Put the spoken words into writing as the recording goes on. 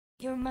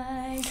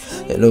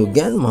Hello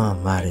again mga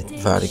Marit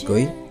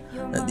Varikoy.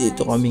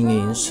 Nandito kami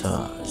ngayon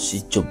sa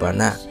Sitio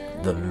Bana,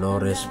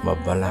 Dolores,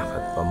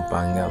 Mabalacat,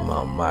 Pampanga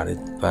mga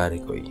Marit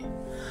Varikoy.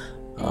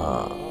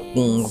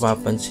 Kung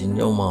mapapansin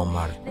nyo mga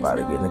Marit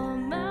Varikoy,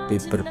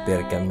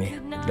 nagpe-prepare kami.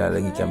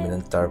 Naglalagay kami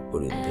ng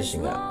tarpaulin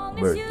kasi nga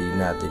birthday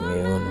natin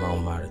ngayon mga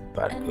Marit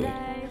Varikoy.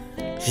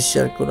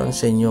 I-share ko lang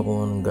sa inyo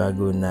kung anong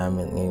gagawin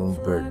namin ngayong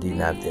birthday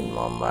natin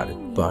mga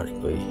Marit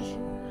Varikoy.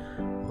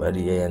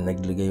 Bali, ayan,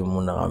 naglagay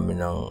muna kami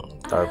ng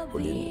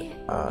tarpaulin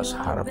sa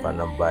harapan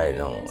ng bahay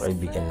ng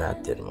kaibigan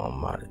natin, mga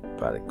Marit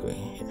Varikoy.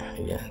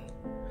 Ayan.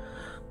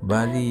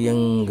 Bali,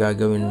 yung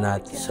gagawin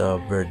natin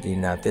sa birthday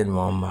natin,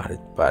 mga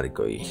Marit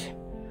Varikoy,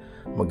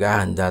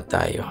 maghahanda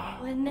tayo.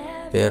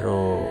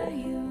 Pero,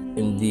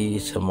 hindi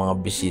sa mga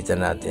bisita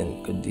natin,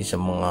 kundi sa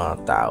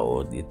mga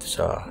tao dito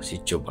sa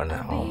Sitio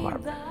Bana, mga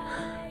Marit.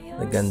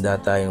 Naghanda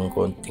tayong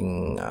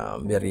konting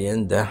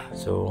merienda,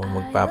 so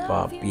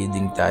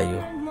magpapa-feeding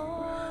tayo.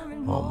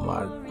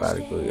 Marit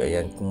Varikoy,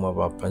 ayan, kung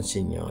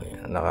mapapansin nyo,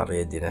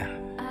 naka-ready na.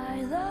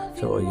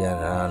 So ayan,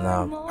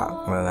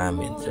 na-pack na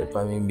namin. So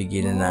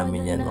pamimigyan na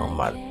namin yan mga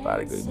Marit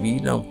Varikoy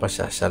bilang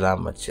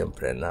pasasalamat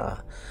siyempre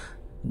na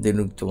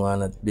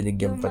dinugtungan at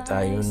binigyan pa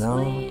tayo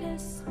ng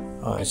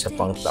isa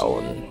pang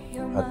taon.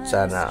 At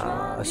sana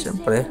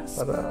siyempre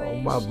para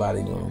umaba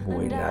rin yung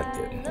buhay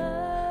natin.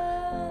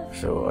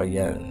 So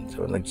ayan,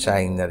 so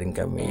nagsayang na rin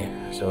kami.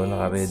 So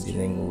naka-ready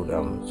na yung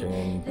ulam. So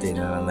hintay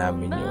na lang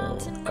namin yung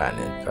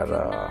kanin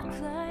para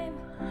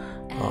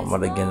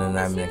malagyan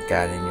na namin ng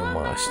kanin yung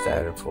mga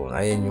styrofoam.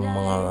 Ayan yung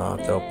mga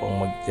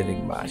tropang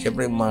magtirigma.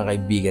 Siyempre yung mga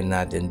kaibigan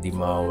natin, di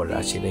mawawala.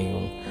 Sila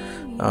yung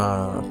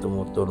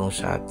tumutulong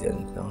sa atin.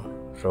 No?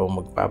 So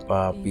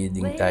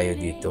magpapa-feeding tayo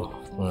dito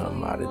mga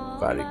Marit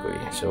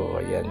Varikoy. So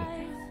ayan,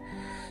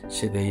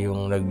 sila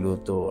yung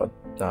nagluto at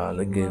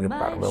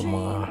nagre-repack ng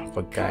mga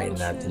pagkain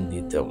natin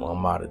dito mga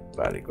Marit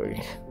Varikoy.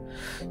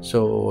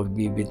 So huwag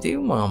bibiti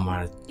yung mga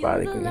Marit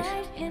Varikoy.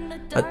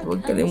 At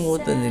huwag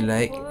kalimutan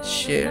ni-like,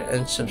 share,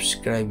 and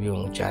subscribe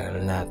yung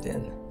channel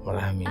natin.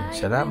 Maraming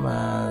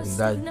salamat.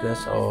 God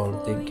bless all.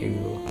 Thank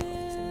you.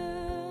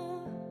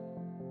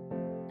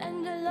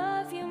 And I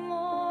love you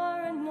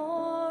more and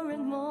more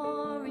and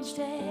more each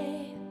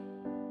day.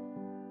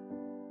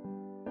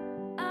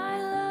 I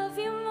love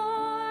you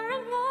more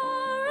and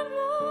more and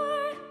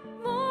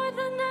more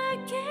than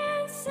I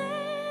can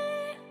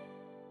say.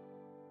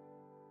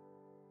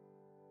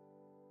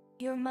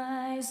 You're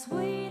my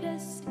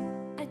sweetest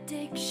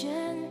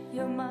addiction,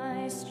 you're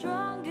my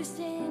strongest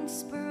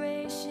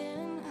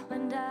inspiration,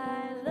 and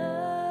I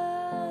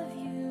love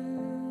you.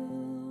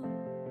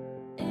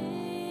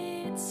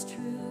 It's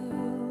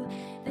true,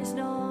 there's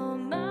no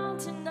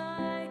mountain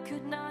I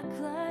could not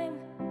climb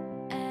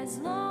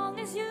as long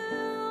as you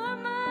are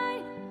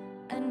mine,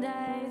 and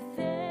I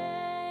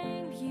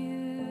thank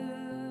you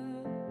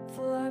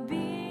for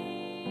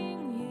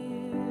being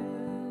you.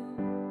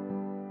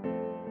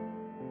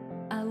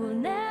 I will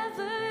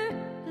never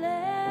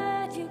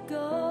let you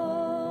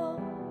go.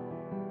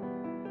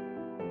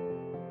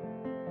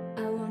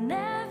 I will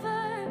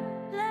never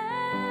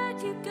let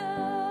you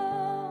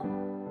go.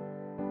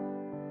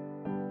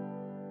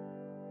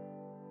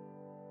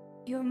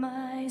 You're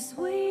my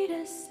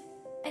sweetest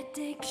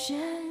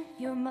addiction,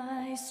 you're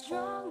my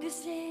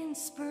strongest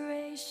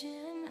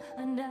inspiration,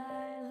 and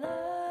I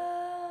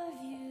love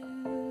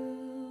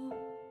you.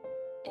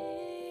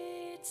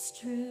 It's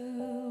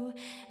true,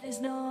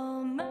 there's no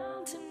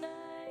mountain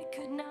I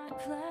could not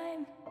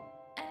climb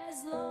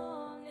as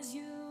long as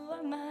you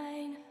are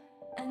mine,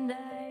 and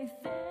I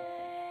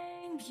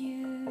thank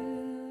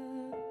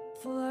you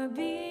for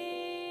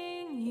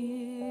being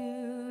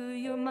you.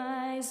 You're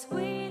my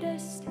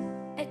sweetest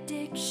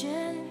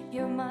addiction,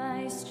 you're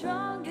my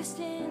strongest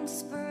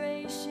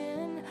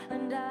inspiration,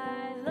 and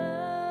I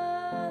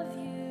love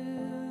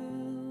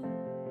you.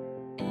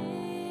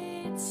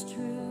 It's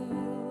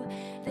true,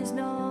 there's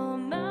no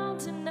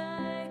mountain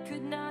I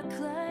could not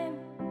climb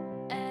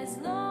as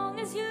long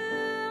as you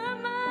are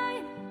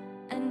mine,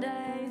 and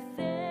I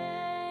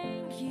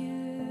thank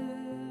you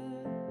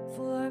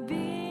for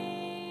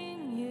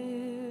being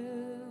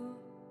you.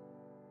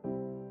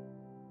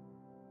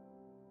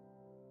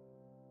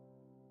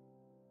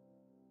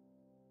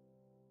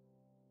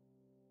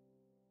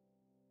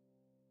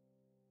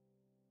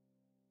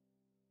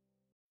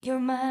 You're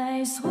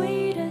my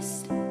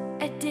sweetest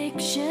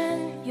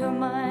addiction, you're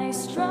my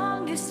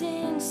strongest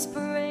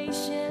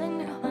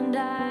inspiration, and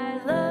I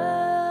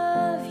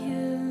love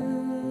you.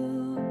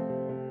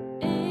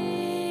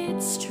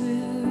 It's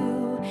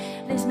true,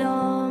 there's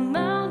no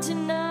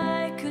mountain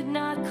I could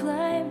not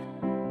climb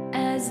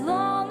as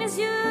long as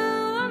you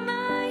are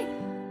mine,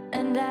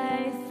 and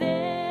I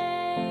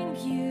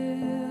thank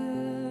you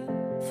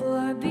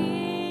for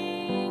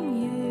being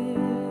you.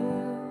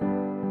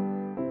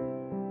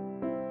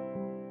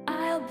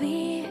 I'll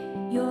be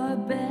your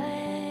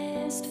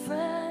best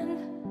friend.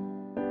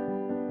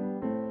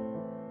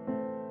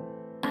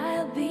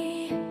 I'll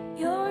be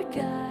your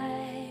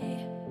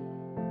guide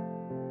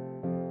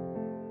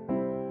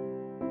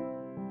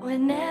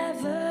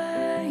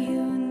whenever you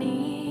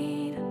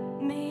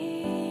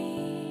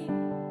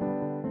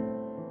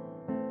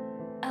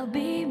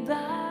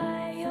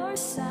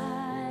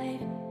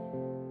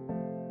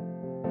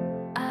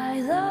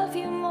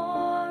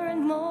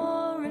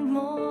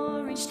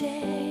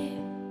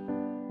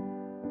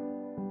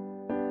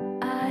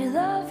I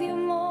love you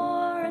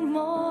more and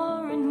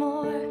more and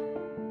more,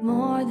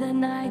 more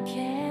than I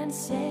can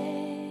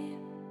say.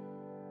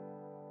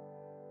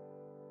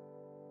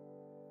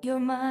 You're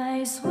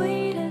my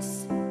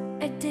sweetest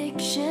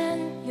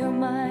addiction, you're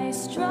my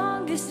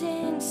strongest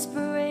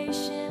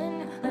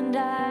inspiration, and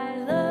I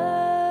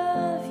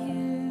love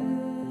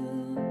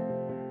you.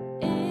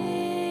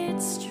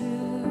 It's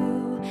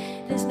true,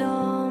 there's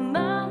no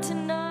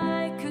mountain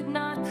I could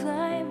not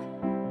climb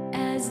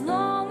as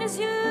long as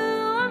you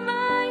are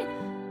mine,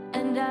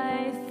 and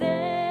I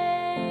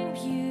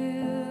thank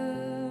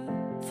you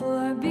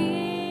for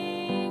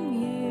being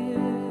you.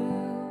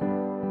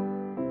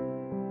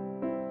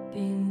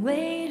 Been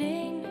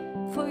waiting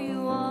for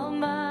you all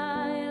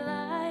my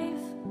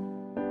life.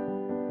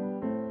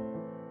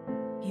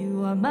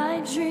 You are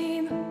my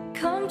dream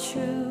come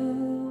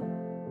true.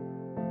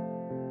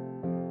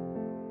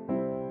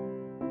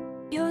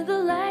 You're the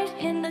light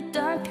in the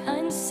dark,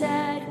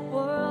 unsad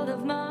world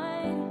of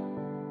mine.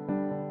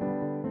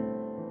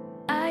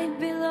 I'd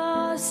be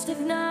lost if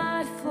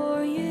not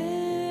for you.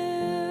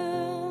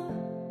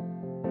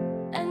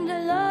 And I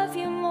love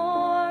you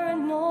more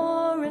and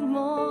more and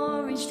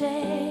more each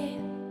day.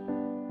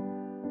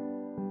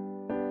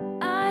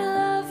 I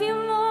love you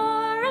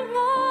more and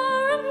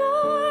more and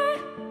more,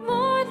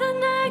 more than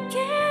I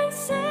can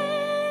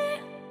say.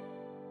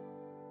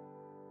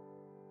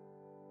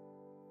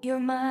 You're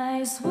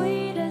my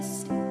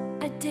sweetest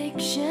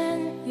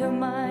addiction, you're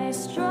my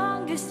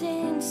strongest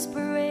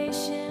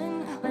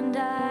inspiration, and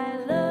I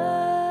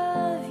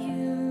love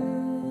you.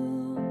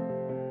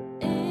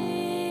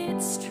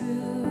 It's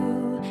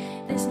true,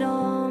 there's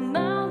no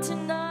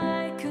mountain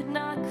I could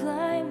not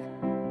climb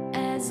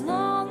as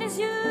long as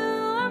you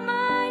are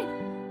mine,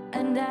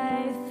 and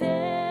I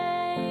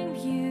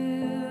thank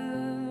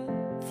you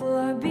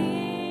for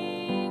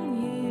being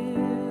you.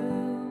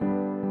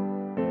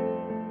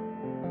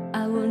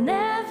 I will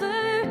never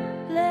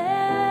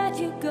let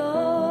you go.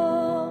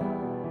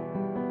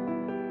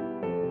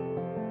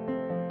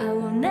 I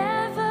will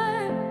never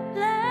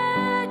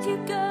let you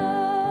go.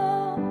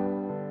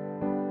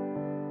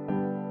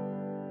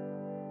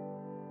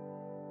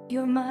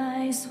 You're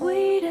my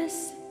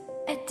sweetest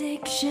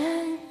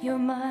addiction, you're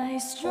my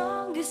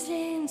strongest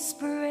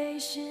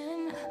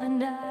inspiration,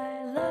 and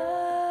I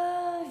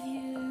love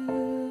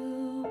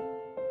you.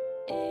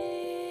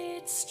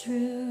 It's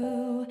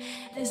true,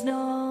 there's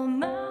no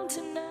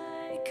mountain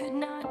I could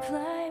not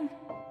climb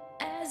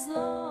as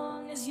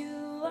long as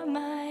you are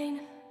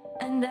mine,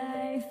 and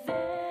I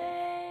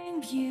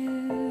thank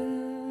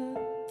you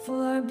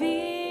for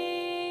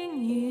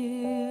being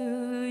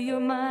you. You're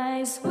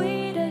my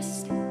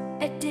sweetest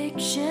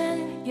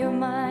addiction, you're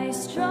my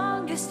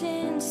strongest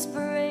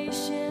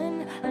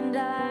inspiration, and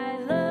I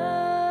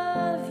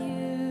love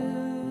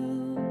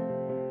you.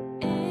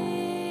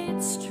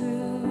 It's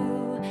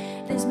true,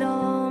 there's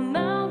no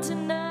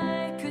mountain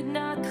I could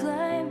not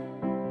climb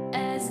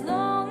as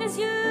long as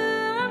you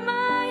are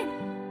mine,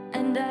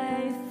 and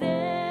I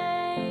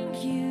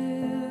thank you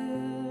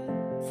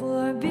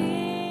for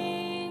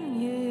being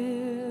you.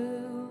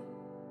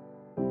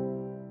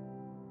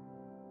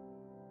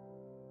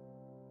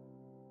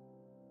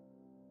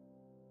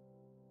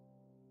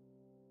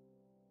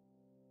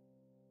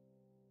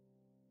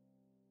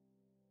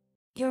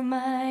 You're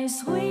my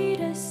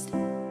sweetest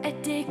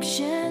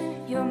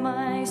addiction, you're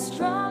my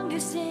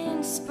strongest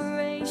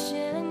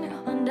inspiration,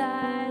 and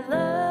I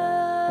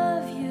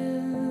love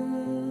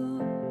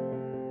you.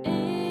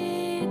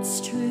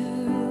 It's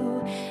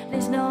true,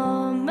 there's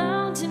no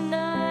mountain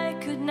I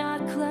could not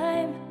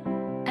climb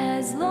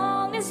as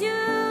long as you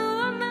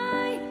are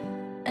mine,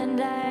 and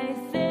I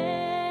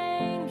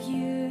thank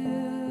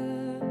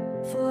you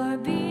for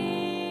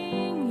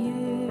being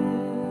you.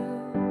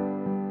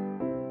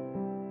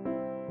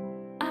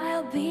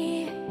 I'll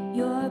be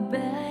your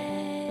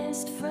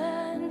best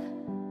friend.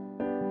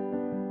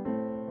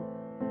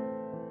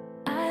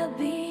 I'll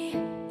be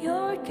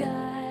your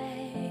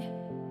guide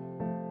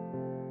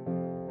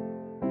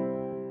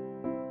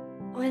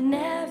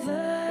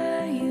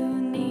whenever you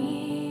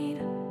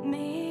need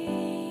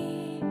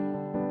me.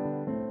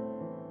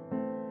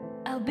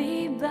 I'll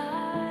be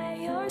by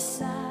your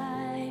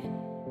side.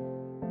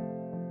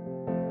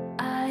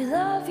 I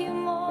love you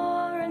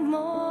more and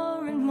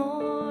more and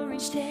more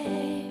each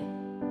day.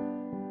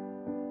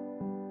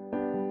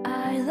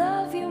 I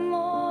love you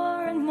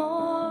more and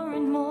more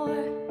and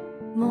more,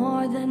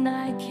 more than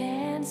I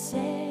can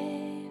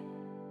say.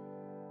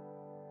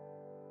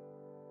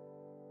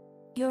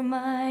 You're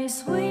my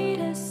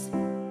sweetest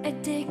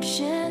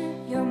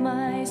addiction, you're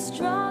my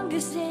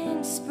strongest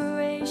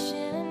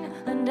inspiration,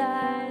 and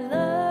I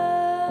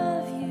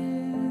love you.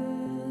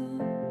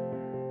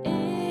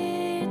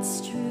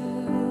 It's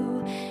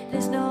true,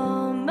 there's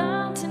no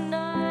mountain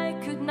I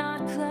could not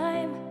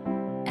climb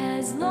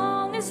as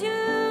long as you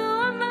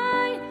are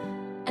mine,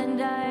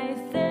 and I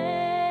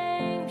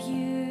thank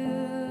you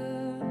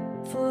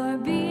for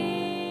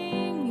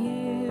being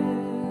you.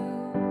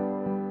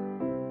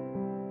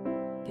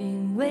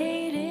 Been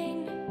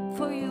waiting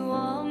for you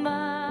all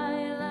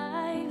my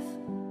life.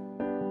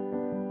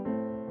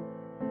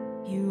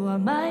 are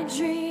my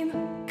dream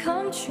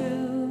come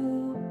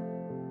true.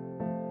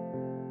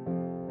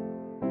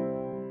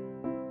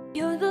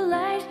 You're the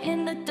light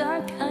in the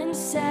dark,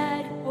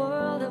 unsad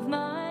world of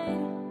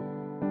mine.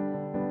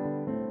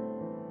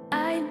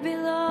 I'd be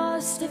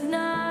lost if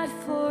not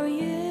for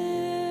you.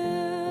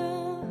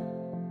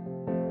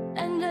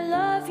 And I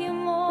love you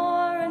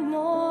more and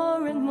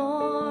more and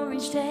more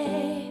each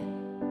day.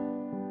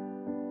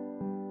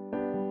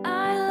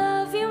 I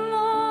love you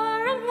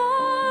more and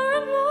more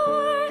and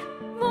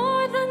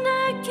more than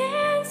I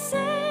can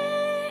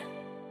say.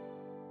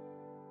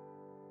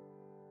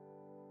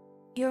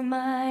 You're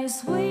my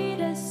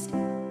sweetest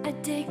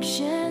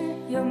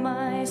addiction, you're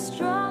my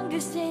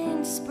strongest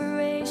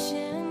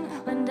inspiration,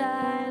 and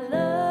I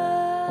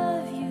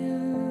love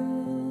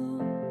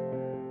you.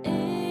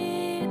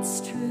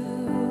 It's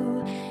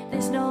true,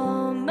 there's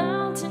no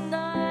mountain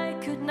I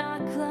could not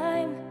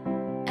climb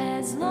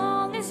as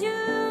long as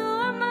you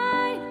are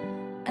mine,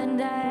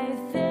 and I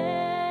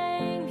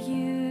thank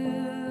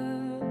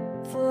you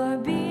for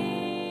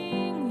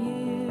being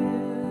you.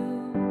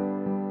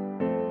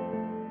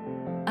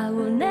 I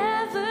will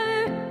never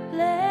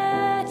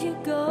let you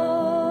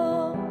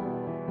go.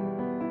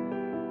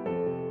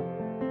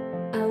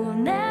 I will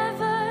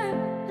never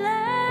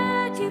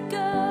let you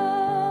go.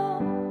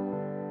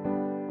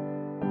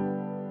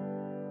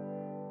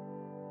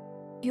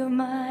 You're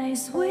my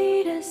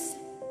sweetest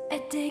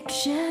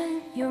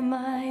addiction, you're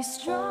my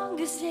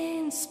strongest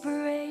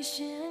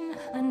inspiration,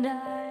 and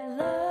I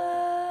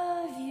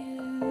love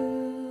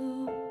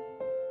you.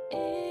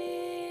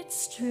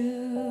 It's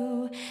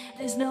true,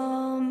 there's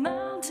no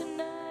mountain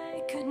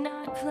I could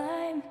not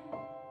climb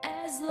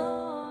as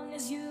long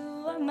as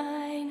you are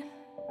mine,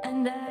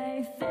 and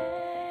I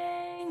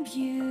thank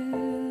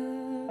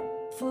you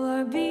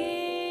for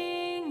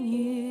being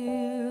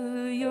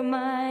you. You're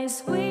my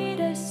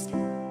sweetest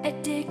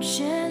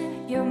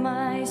addiction, you're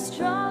my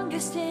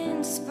strongest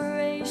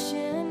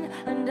inspiration,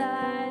 and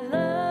I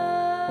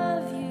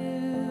love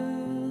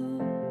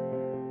you.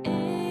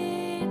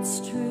 It's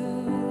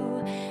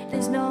true,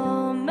 there's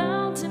no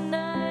mountain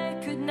I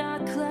could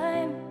not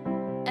climb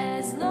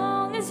as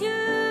long as you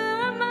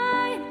are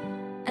mine,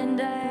 and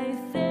I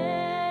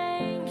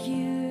thank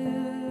you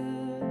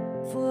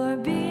for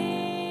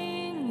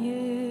being you.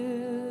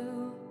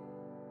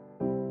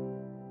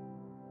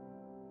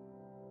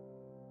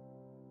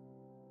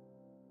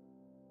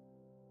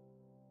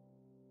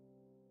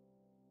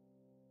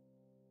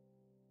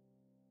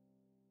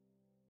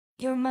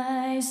 You're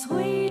my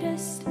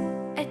sweetest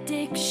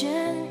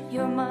addiction,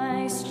 you're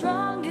my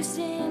strongest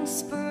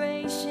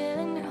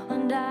inspiration,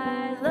 and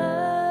I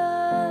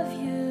love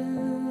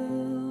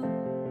you.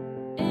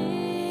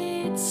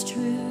 It's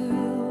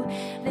true,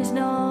 there's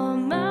no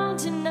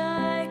mountain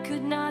I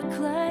could not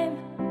climb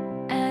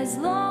as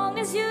long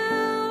as you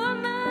are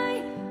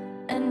mine,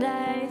 and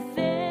I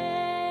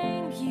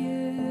thank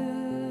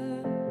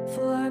you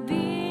for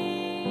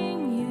being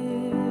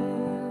you.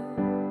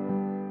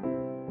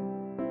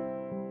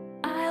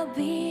 I'll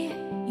be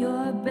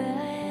your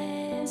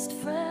best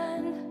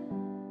friend.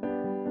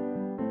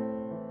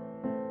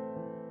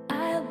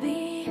 I'll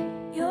be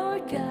your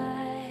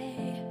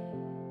guide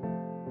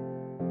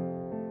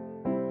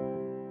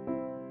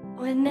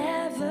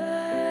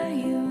whenever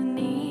you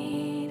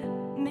need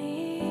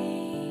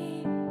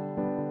me.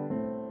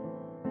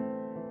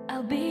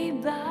 I'll be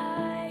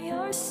by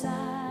your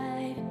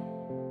side.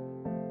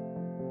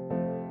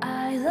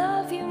 I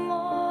love you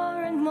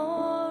more and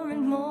more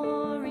and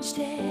more each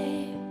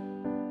day.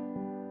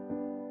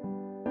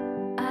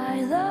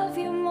 I love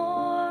you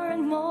more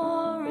and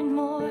more and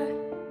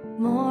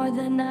more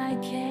than I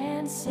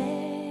can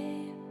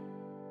say.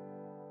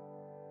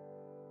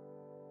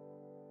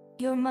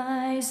 You're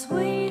my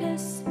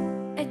sweetest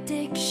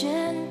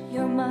addiction,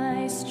 you're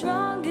my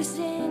strongest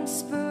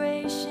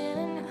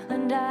inspiration,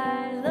 and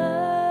I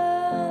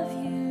love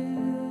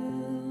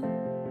you.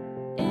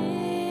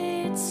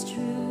 It's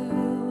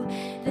true,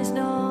 there's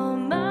no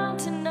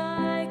mountain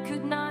I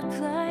could not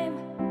climb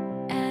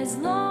as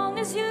long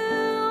as you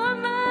are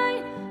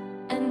mine,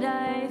 and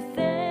I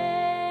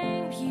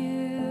thank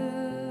you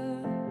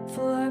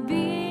for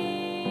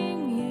being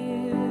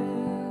you.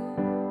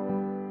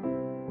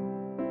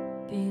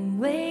 Been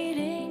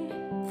waiting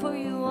for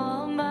you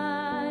all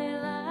my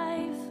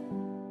life.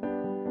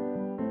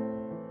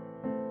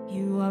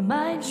 You are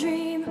my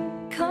dream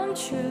come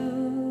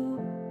true.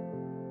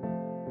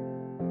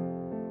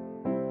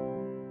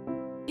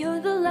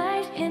 You're the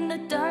light in the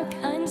dark,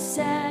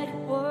 unsad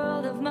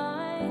world of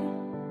mine.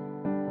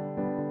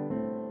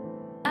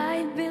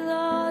 I'd be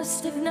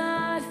lost if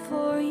not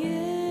for you.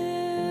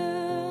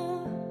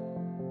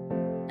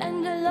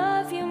 And I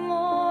love you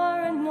more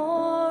and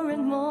more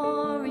and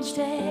more each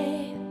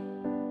day.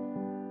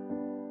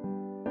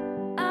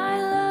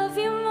 I love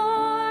you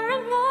more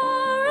and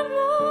more and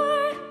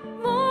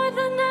more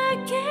than I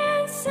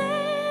can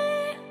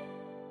say.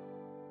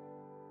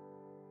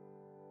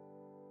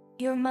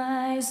 You're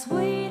my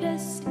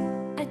sweetest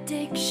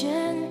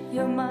addiction,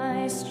 you're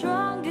my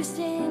strongest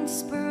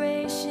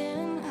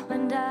inspiration,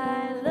 and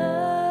I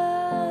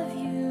love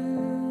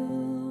you.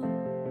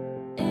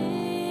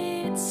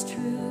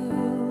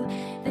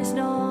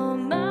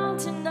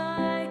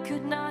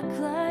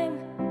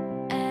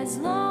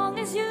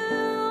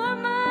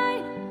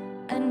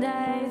 and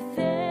I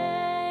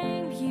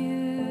thank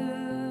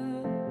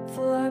you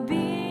for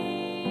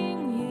being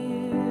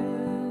you.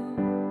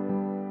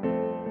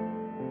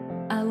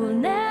 I will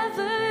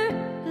never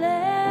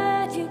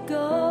let you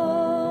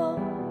go.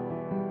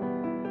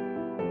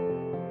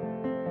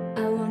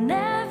 I will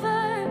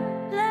never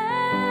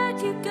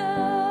let you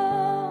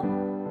go.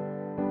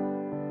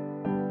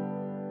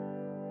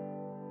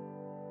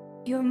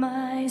 You're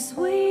my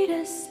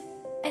sweetest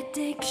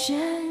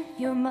addiction,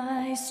 you're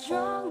my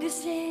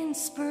strongest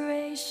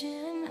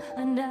inspiration,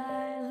 and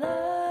I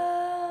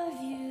love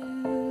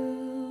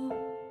you.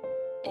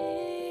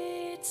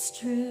 It's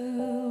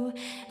true,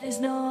 there's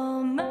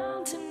no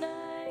mountain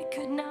I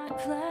could not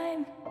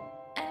climb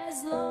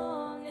as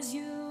long as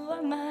you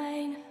are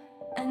mine,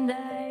 and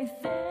I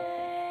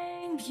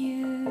thank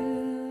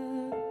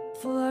you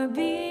for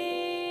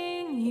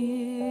being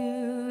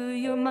you.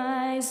 You're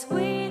my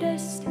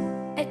sweetest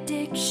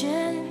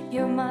addiction,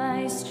 you're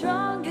my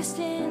strongest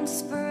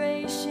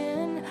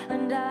inspiration,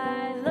 and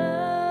I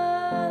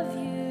love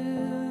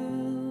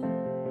you.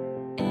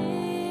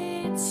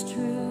 It's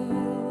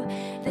true,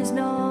 there's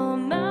no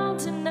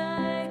mountain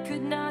I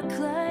could not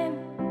climb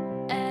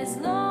as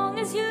long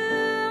as you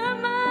are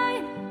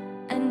mine,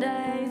 and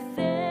I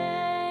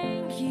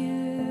thank you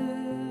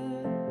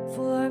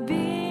for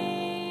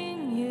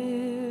being you.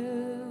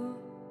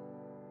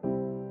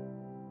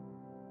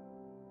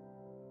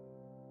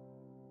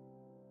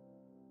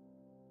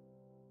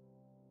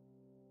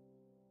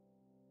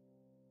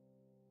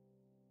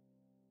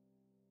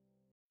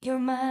 You're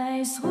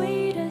my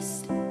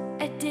sweetest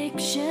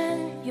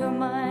addiction, you're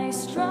my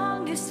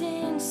strongest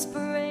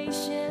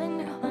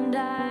inspiration, and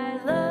I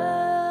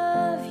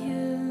love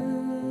you.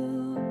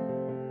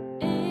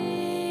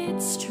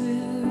 It's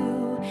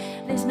true,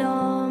 there's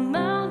no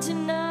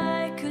mountain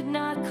I could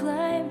not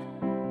climb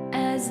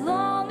as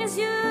long as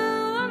you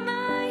are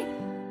mine,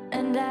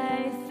 and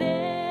I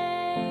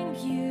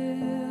thank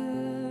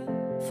you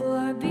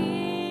for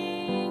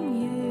being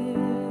you.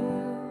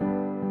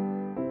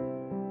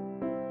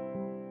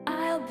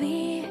 I'll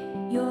be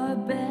your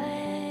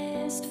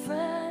best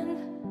friend.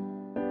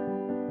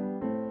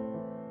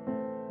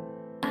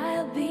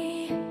 I'll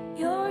be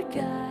your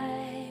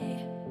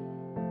guide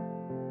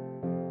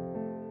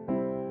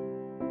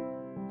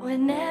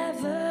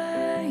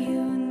whenever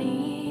you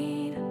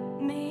need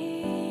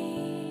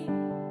me.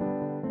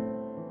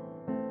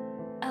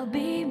 I'll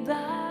be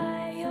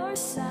by your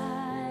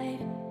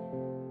side.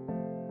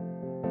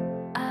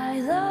 I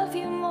love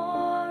you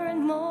more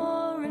and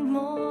more and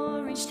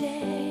more each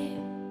day.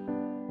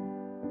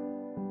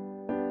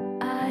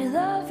 I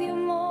love you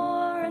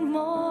more and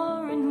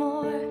more and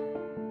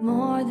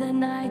more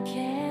than I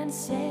can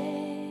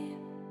say.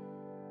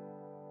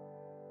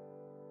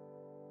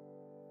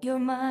 You're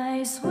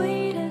my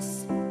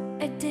sweetest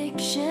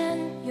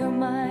addiction, you're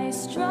my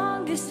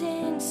strongest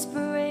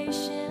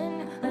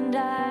inspiration, and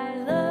I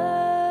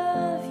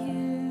love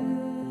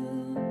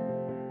you.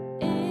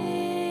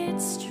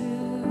 It's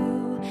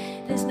true,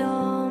 there's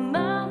no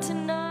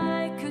mountain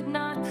I could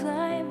not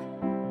climb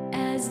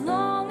as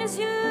long as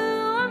you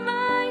are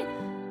mine,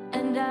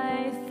 and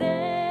I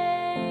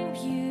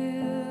thank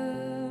you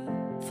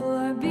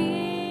for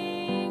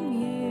being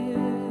you.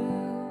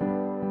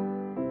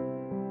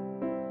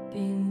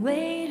 Been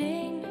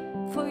waiting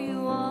for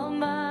you all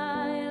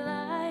my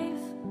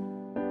life.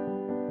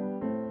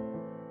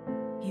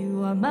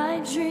 You are my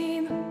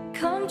dream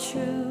come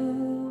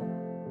true.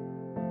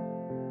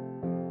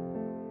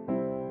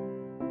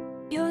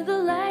 You're the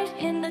light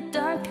in the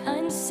dark,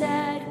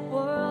 unsad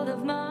world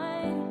of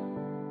mine.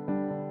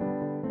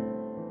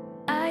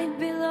 I'd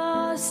be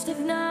lost if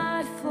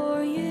not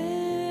for you,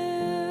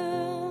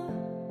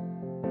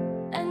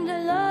 and I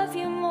love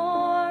you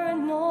more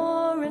and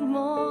more and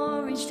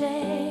more each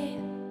day.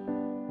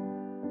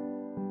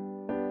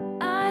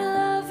 I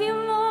love you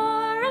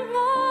more and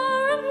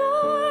more and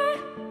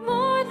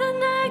more than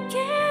I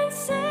can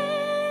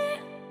say.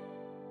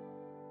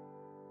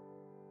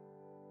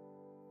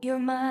 You're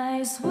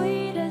my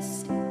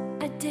sweetest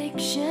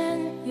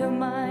addiction, you're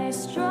my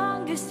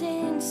strongest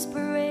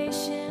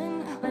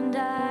inspiration, and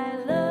I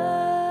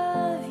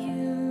love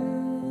you.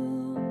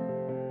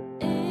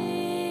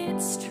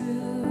 It's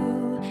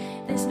true,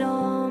 there's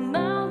no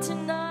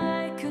mountain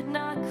I could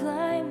not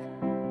climb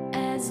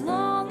as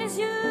long as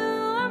you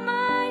are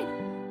mine,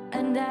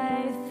 and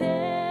I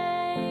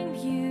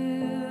thank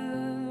you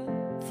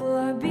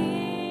for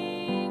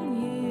being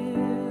you.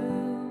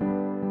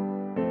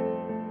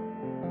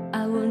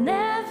 I will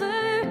never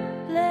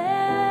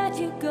let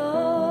you go.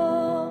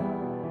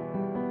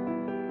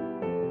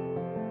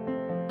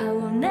 I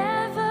will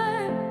never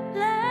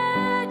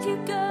let you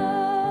go.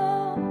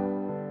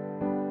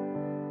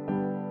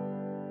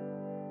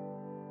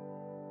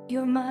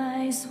 You're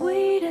my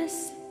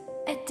sweetest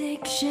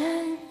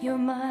addiction, you're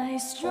my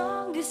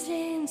strongest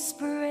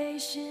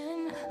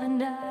inspiration,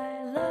 and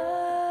I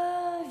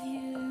love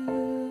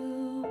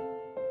you.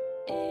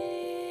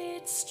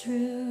 It's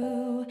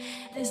true,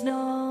 there's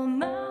no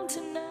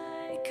mountain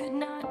I could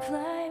not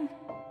climb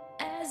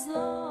as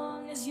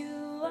long as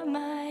you are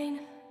mine,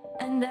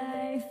 and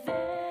I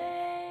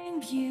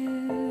thank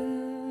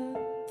you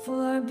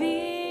for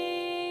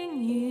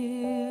being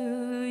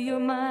you. You're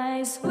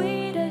my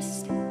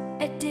sweetest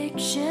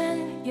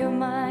addiction, you're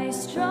my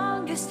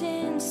strongest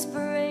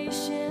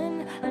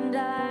inspiration, and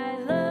I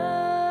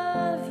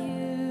love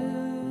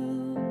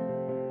you.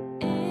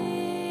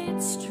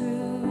 It's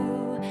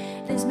true,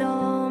 there's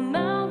no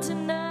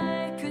mountain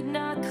I could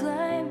not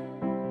climb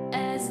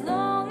as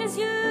long as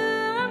you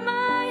are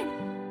mine,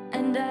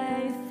 and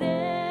I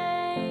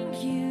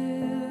thank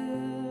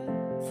you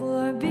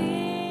for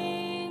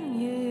being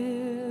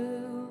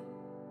you.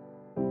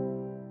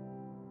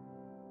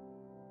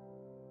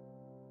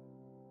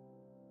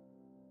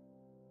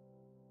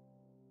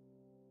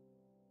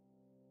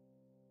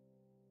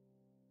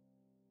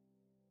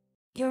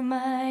 You're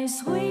my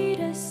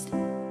sweetest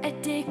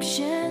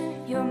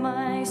addiction, you're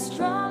my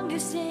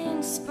strongest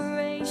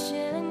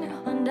inspiration,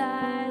 and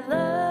I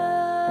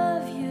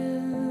love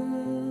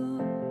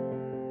you.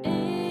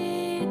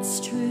 It's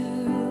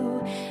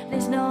true,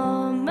 there's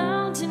no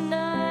mountain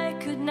I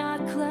could not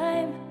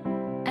climb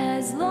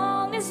as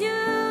long as you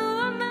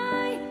are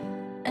mine,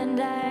 and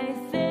I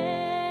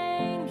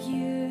thank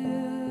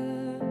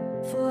you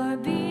for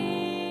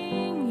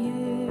being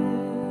you.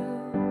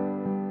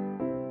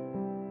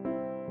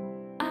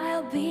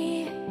 I'll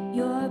be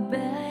your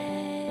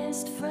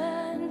best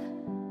friend,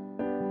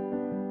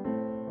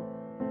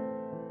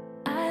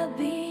 I'll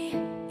be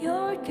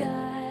your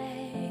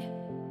guide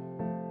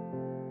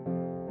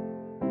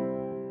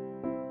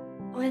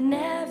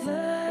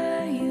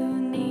whenever you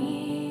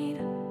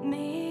need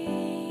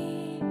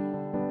me.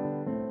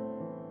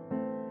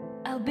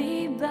 I'll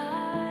be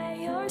by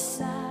your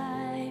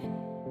side.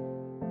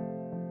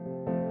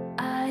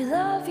 I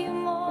love you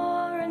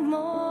more and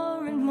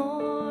more and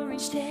more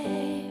each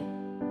day.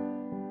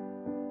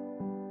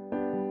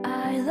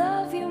 I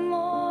love you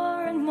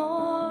more and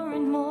more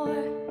and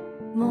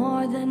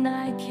more than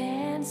I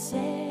can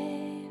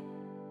say.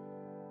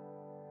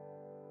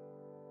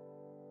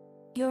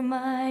 You're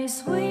my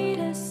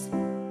sweetest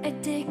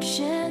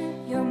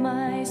addiction, you're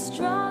my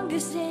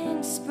strongest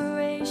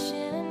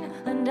inspiration,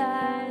 and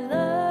I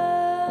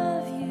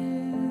love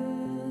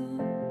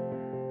you.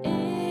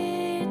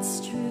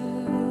 It's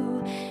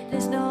true,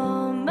 there's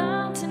no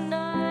mountain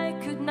I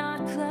could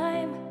not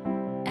climb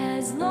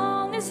as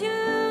long as you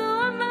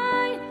are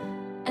mine,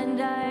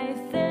 and I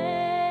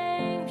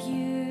thank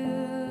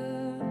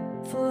you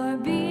for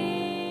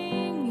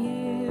being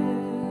you.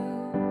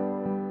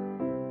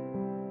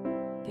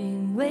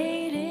 Been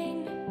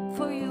waiting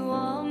for you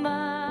all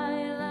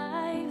my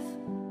life.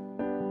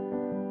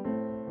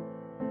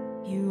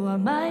 You are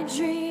my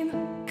dream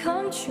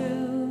come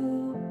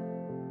true.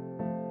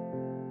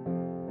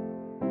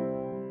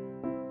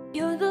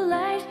 You're the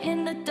light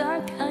in the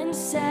dark,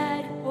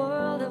 unsad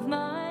world of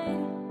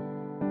mine.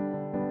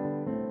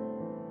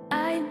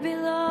 I'd be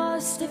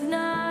lost if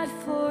not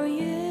for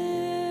you,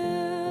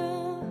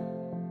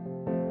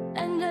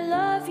 and I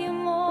love you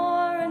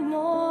more and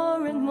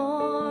more and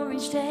more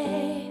each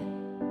day.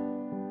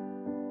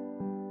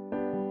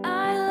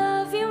 I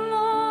love you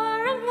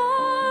more and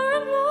more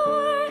and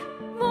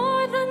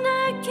more than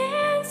I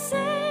can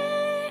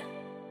say.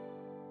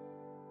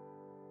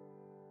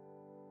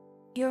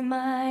 You're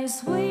my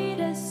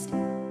sweetest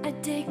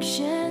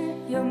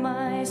addiction, you're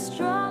my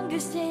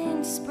strongest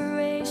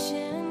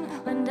inspiration,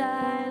 and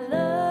I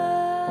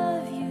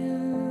love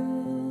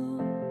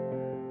you.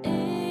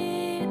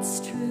 It's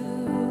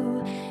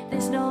true,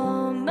 there's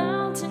no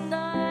mountain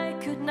I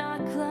could not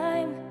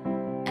climb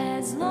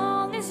as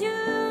long as you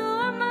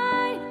are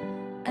mine,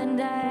 and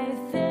I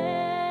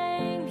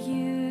thank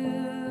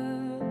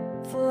you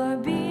for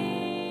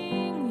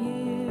being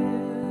you.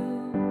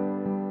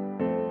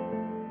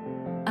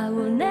 I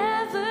will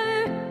never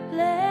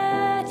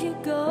let you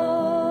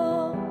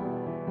go.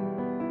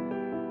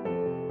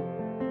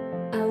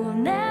 I will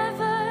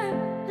never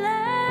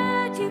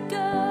let you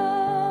go.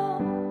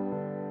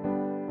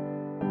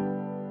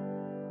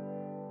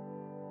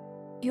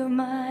 You're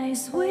my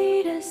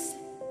sweetest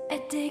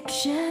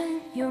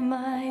addiction, you're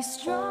my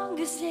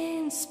strongest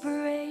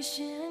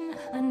inspiration,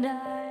 and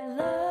I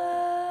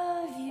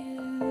love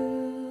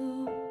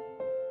you.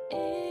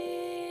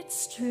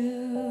 It's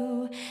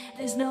true,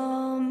 there's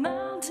no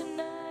mountain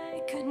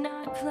I could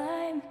not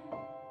climb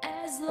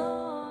as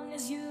long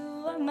as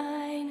you are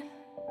mine,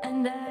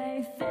 and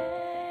I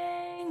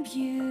thank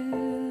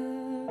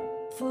you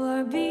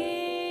for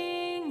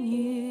being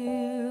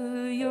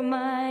you. You're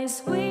my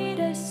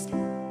sweetest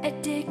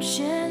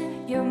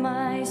addiction, you're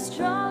my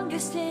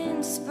strongest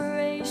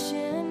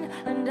inspiration,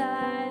 and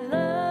I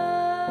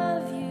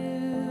love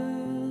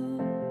you.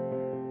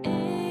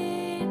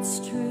 It's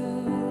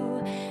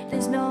true,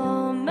 there's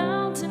no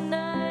mountain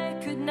I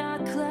could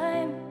not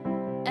climb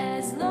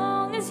as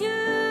long as you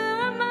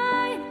are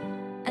mine,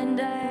 and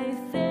I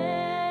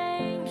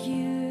thank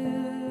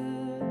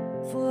you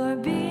for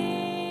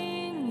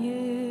being you.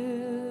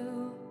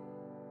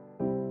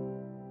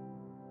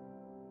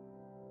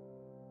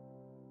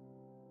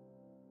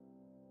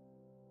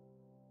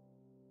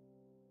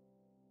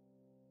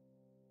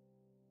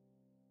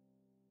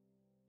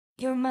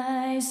 You're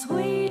my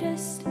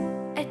sweetest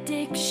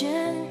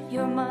addiction,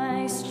 you're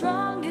my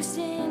strongest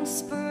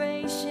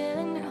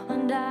inspiration,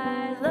 and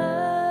I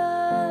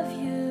love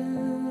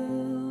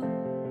you.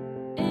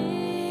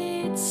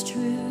 It's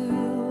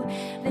true,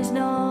 there's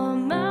no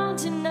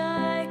mountain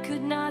I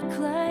could not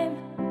climb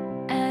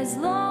as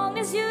long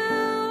as you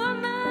are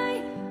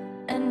mine,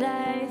 and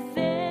I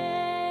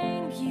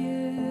thank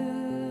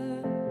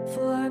you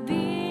for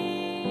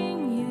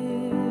being you.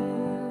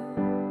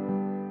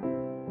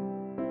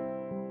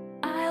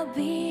 I'll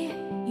be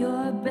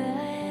your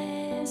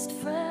best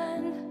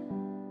friend,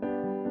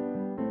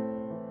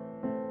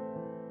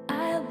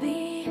 I'll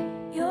be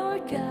your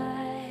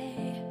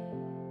guide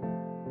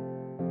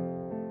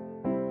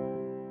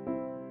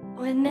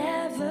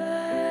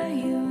whenever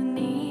you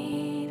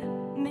need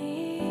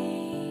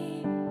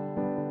me.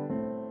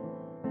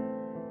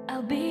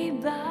 I'll be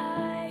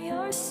by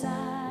your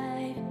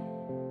side.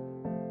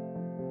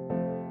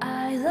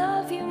 I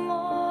love you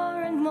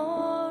more and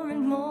more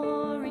and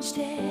more each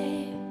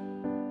day.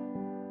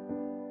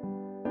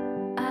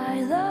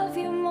 I love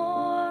you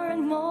more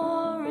and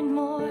more and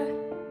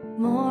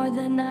more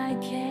than I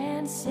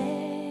can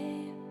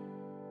say.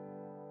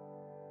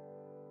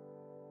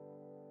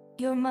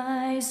 You're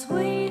my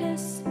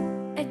sweetest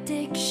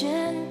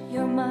addiction,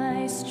 you're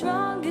my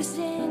strongest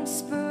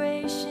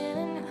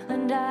inspiration,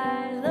 and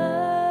I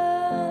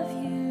love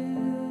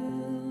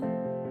you.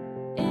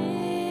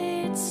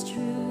 It's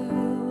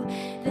true,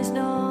 there's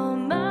no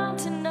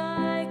mountain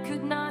I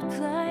could not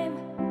climb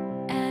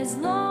as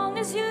long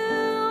as you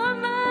are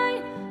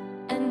mine,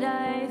 and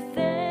I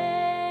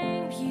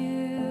thank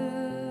you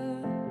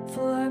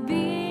for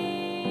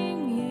being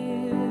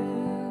you.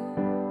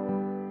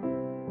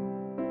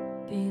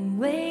 Been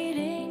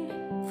waiting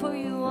for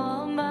you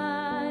all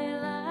my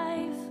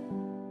life.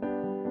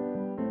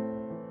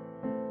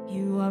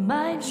 You are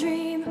my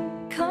dream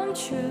come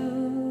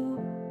true.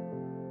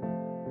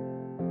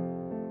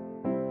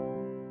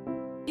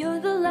 You're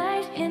the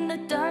light in the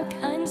dark,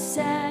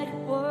 unsad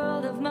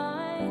world of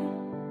mine.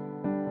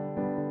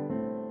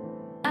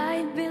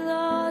 I'd be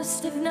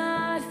lost if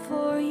not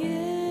for you,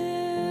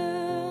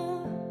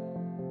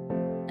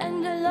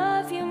 and I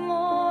love you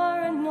more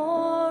and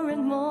more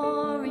and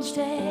more each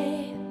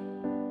day.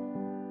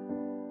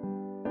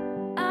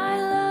 I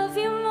love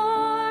you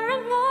more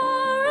and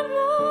more and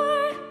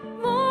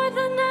more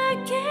than I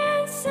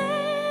can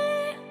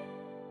say.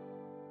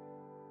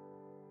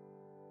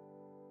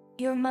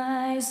 You're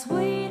my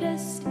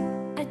sweetest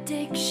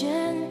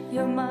addiction,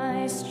 you're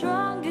my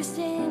strongest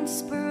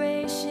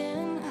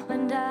inspiration,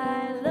 and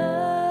I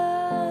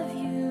love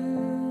you.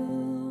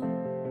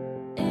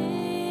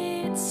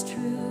 It's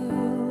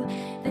true,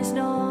 there's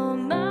no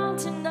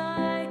mountain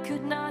I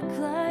could not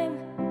climb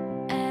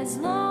as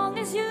long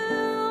as you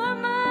are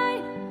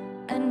mine,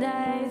 and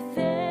I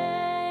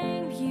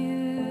thank you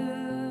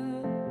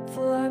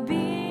for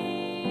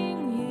being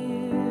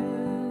you.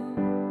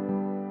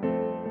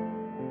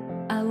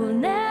 I will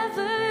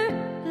never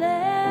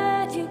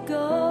let you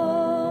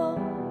go,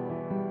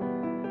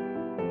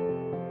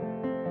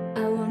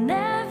 I will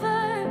never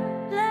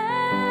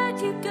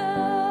let you go.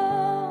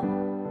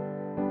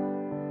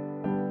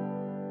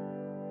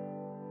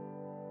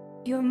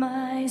 You're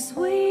my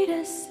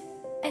sweetest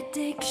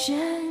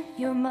addiction,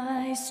 you're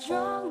my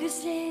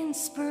strongest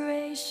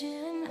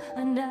inspiration,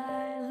 and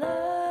I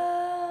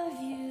love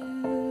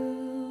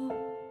you.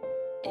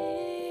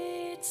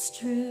 It's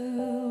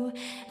true,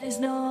 there's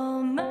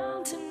no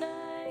mountain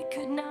I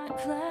could not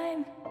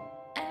climb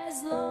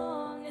as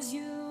long as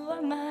you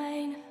are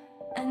mine,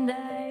 and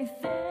I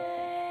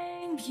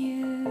thank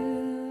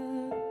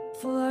you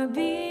for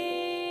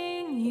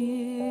being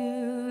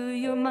you.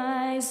 You're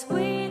my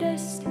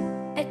sweetest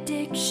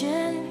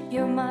addiction,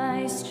 you're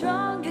my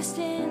strongest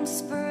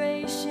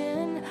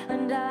inspiration,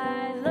 and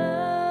I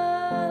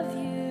love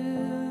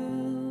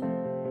you.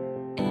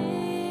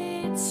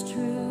 It's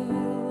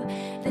true,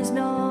 there's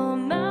no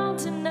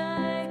mountain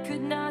I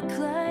could not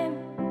climb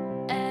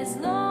as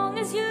long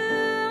as you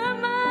are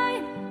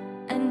mine,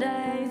 and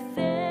I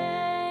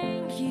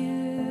thank you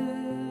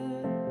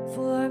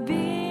for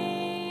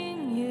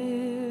being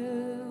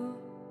you.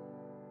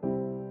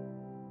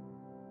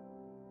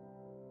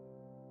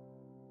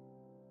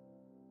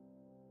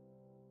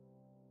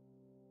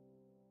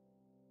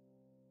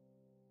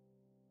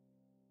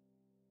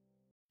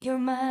 You're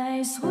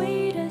my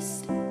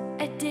sweetest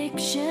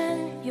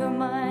addiction, you're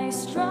my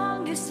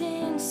strongest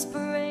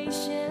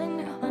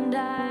inspiration, and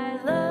I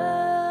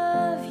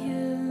love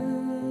you.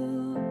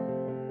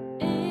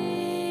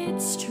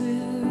 It's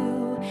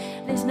true,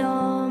 there's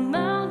no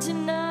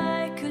mountain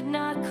I could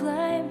not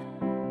climb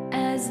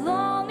as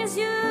long as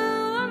you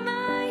are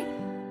mine,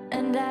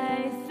 and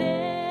I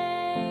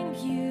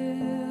thank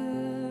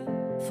you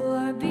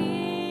for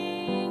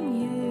being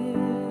you.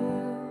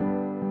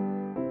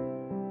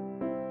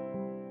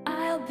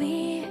 I'll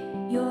be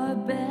your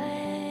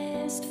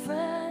best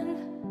friend,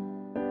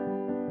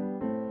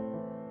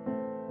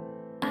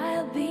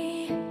 I'll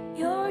be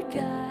your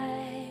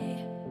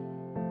guide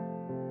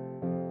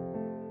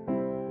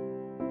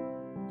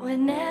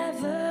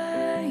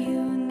whenever you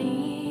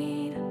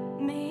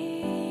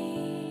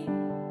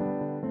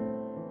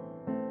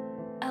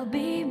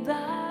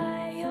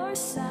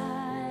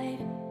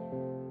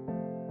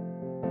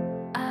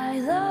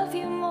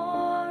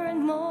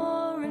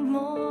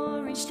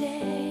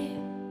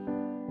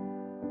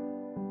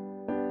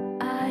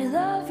I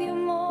love you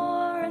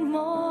more and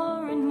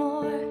more and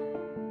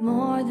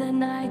more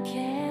than I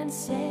can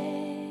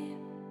say.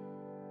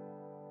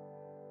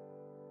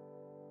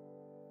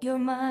 You're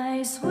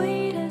my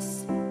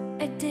sweetest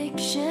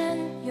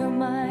addiction, you're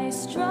my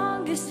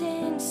strongest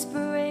inspiration.